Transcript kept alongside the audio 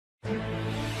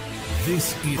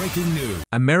This is breaking news.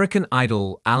 American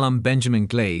Idol alum Benjamin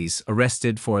Glaze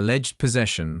arrested for alleged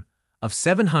possession of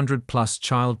 700-plus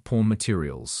child porn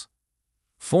materials.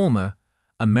 Former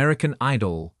American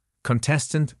Idol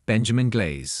contestant Benjamin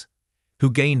Glaze,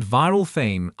 who gained viral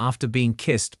fame after being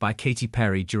kissed by Katy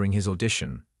Perry during his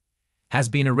audition, has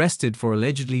been arrested for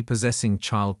allegedly possessing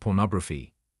child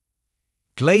pornography.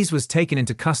 Glaze was taken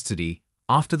into custody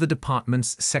after the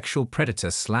department's Sexual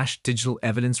Predator/Digital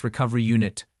Evidence Recovery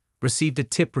Unit received a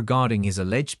tip regarding his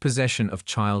alleged possession of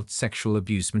child sexual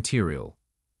abuse material.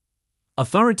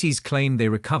 Authorities claim they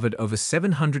recovered over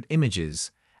 700 images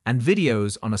and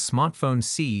videos on a smartphone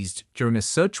seized during a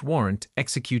search warrant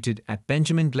executed at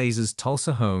Benjamin Glaze's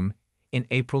Tulsa home in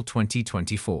April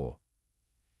 2024.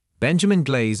 Benjamin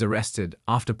Glaze arrested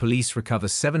after police recover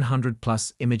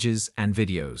 700-plus images and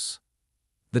videos.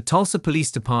 The Tulsa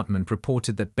Police Department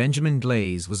reported that Benjamin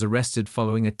Glaze was arrested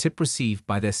following a tip received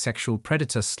by their Sexual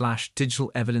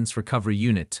Predator/Digital Evidence Recovery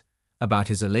Unit about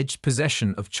his alleged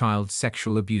possession of child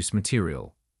sexual abuse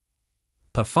material.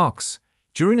 Per Fox,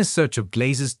 during a search of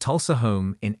Glaze's Tulsa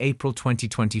home in April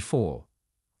 2024,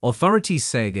 authorities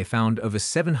say they found over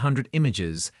 700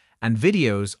 images and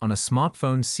videos on a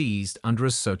smartphone seized under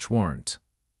a search warrant.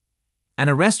 An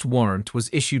arrest warrant was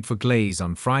issued for Glaze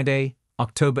on Friday,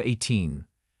 October 18,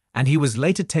 and he was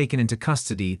later taken into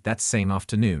custody that same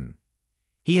afternoon.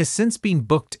 He has since been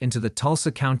booked into the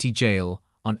Tulsa County Jail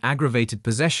on aggravated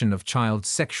possession of child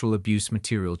sexual abuse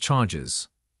material charges.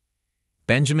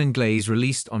 Benjamin Glaze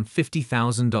released on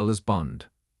 $50,000 bond.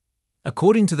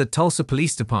 According to the Tulsa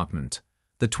Police Department,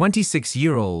 the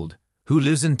 26-year-old, who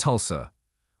lives in Tulsa,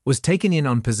 was taken in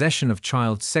on possession of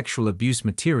child sexual abuse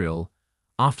material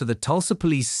after the Tulsa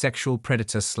Police Sexual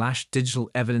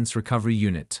Predator/Digital Evidence Recovery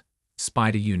Unit,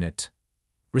 Spider Unit,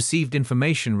 received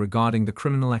information regarding the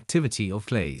criminal activity of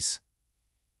Glaze.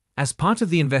 As part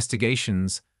of the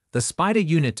investigations, the Spider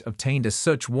Unit obtained a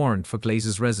search warrant for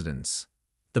Glaze's residence,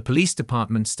 the police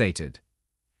department stated.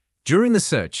 During the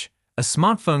search, a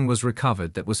smartphone was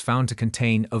recovered that was found to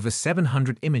contain over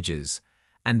 700 images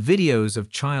and videos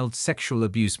of child sexual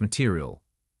abuse material.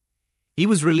 He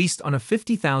was released on a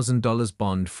 $50,000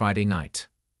 bond Friday night.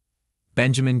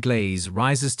 Benjamin Glaze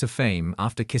rises to fame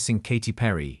after kissing Katy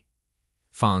Perry.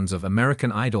 Fans of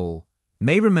American Idol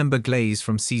may remember Glaze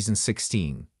from season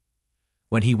 16,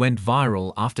 when he went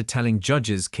viral after telling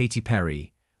judges Katy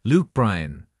Perry, Luke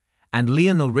Bryan, and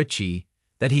Lionel Richie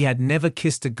that he had never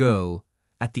kissed a girl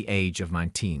at the age of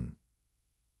 19.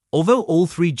 Although all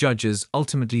three judges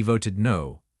ultimately voted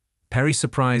no, Perry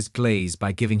surprised Glaze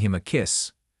by giving him a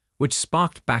kiss, which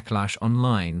sparked backlash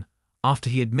online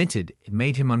after he admitted it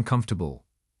made him uncomfortable.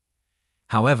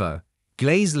 However,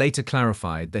 Glaze later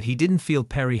clarified that he didn't feel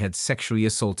Perry had sexually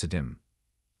assaulted him.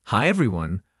 Hi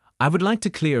everyone, I would like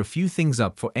to clear a few things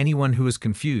up for anyone who is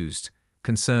confused,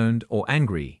 concerned, or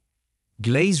angry,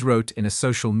 Glaze wrote in a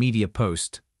social media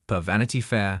post per Vanity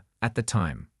Fair at the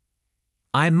time.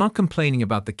 I am not complaining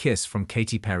about the kiss from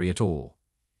Katy Perry at all.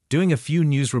 Doing a few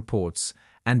news reports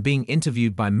and being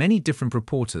interviewed by many different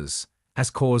reporters has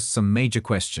caused some major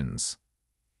questions.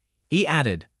 He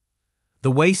added, "The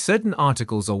way certain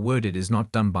articles are worded is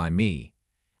not done by me,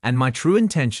 and my true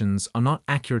intentions are not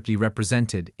accurately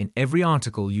represented in every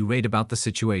article you read about the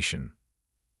situation."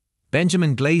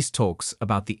 Benjamin Glaze talks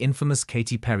about the infamous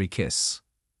Katy Perry kiss.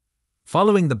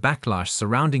 Following the backlash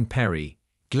surrounding Perry,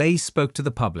 Glaze spoke to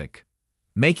the public,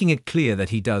 making it clear that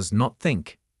he does not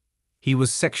think he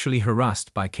was sexually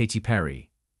harassed by Katy Perry.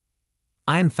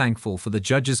 "I am thankful for the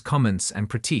judges' comments and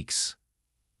critiques.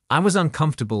 I was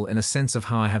uncomfortable in a sense of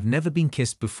how I have never been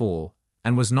kissed before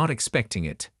and was not expecting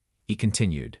it," he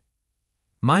continued.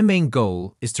 "My main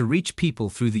goal is to reach people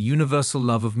through the universal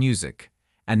love of music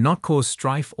and not cause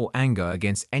strife or anger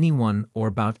against anyone or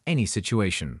about any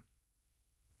situation.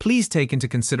 Please take into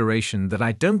consideration that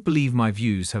I don't believe my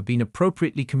views have been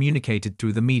appropriately communicated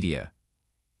through the media,"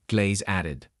 Glaze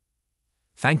added.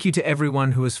 "Thank you to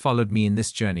everyone who has followed me in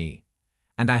this journey,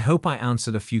 and I hope I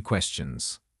answered a few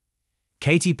questions."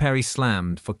 Katy Perry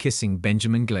slammed for kissing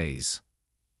Benjamin Glaze.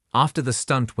 After the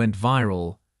stunt went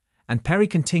viral, and Perry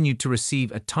continued to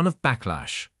receive a ton of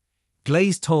backlash,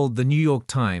 Glaze told the New York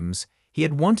Times he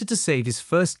had wanted to save his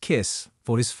first kiss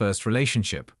for his first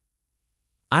relationship.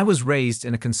 "I was raised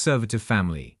in a conservative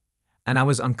family, and I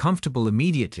was uncomfortable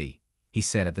immediately," he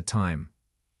said at the time.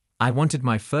 "I wanted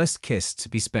my first kiss to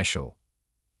be special."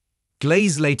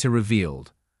 Glaze later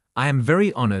revealed, "I am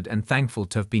very honored and thankful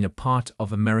to have been a part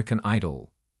of American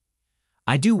Idol.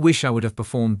 I do wish I would have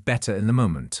performed better in the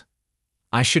moment.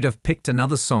 I should have picked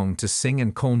another song to sing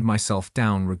and calmed myself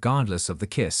down regardless of the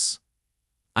kiss.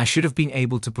 I should have been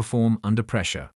able to perform under pressure."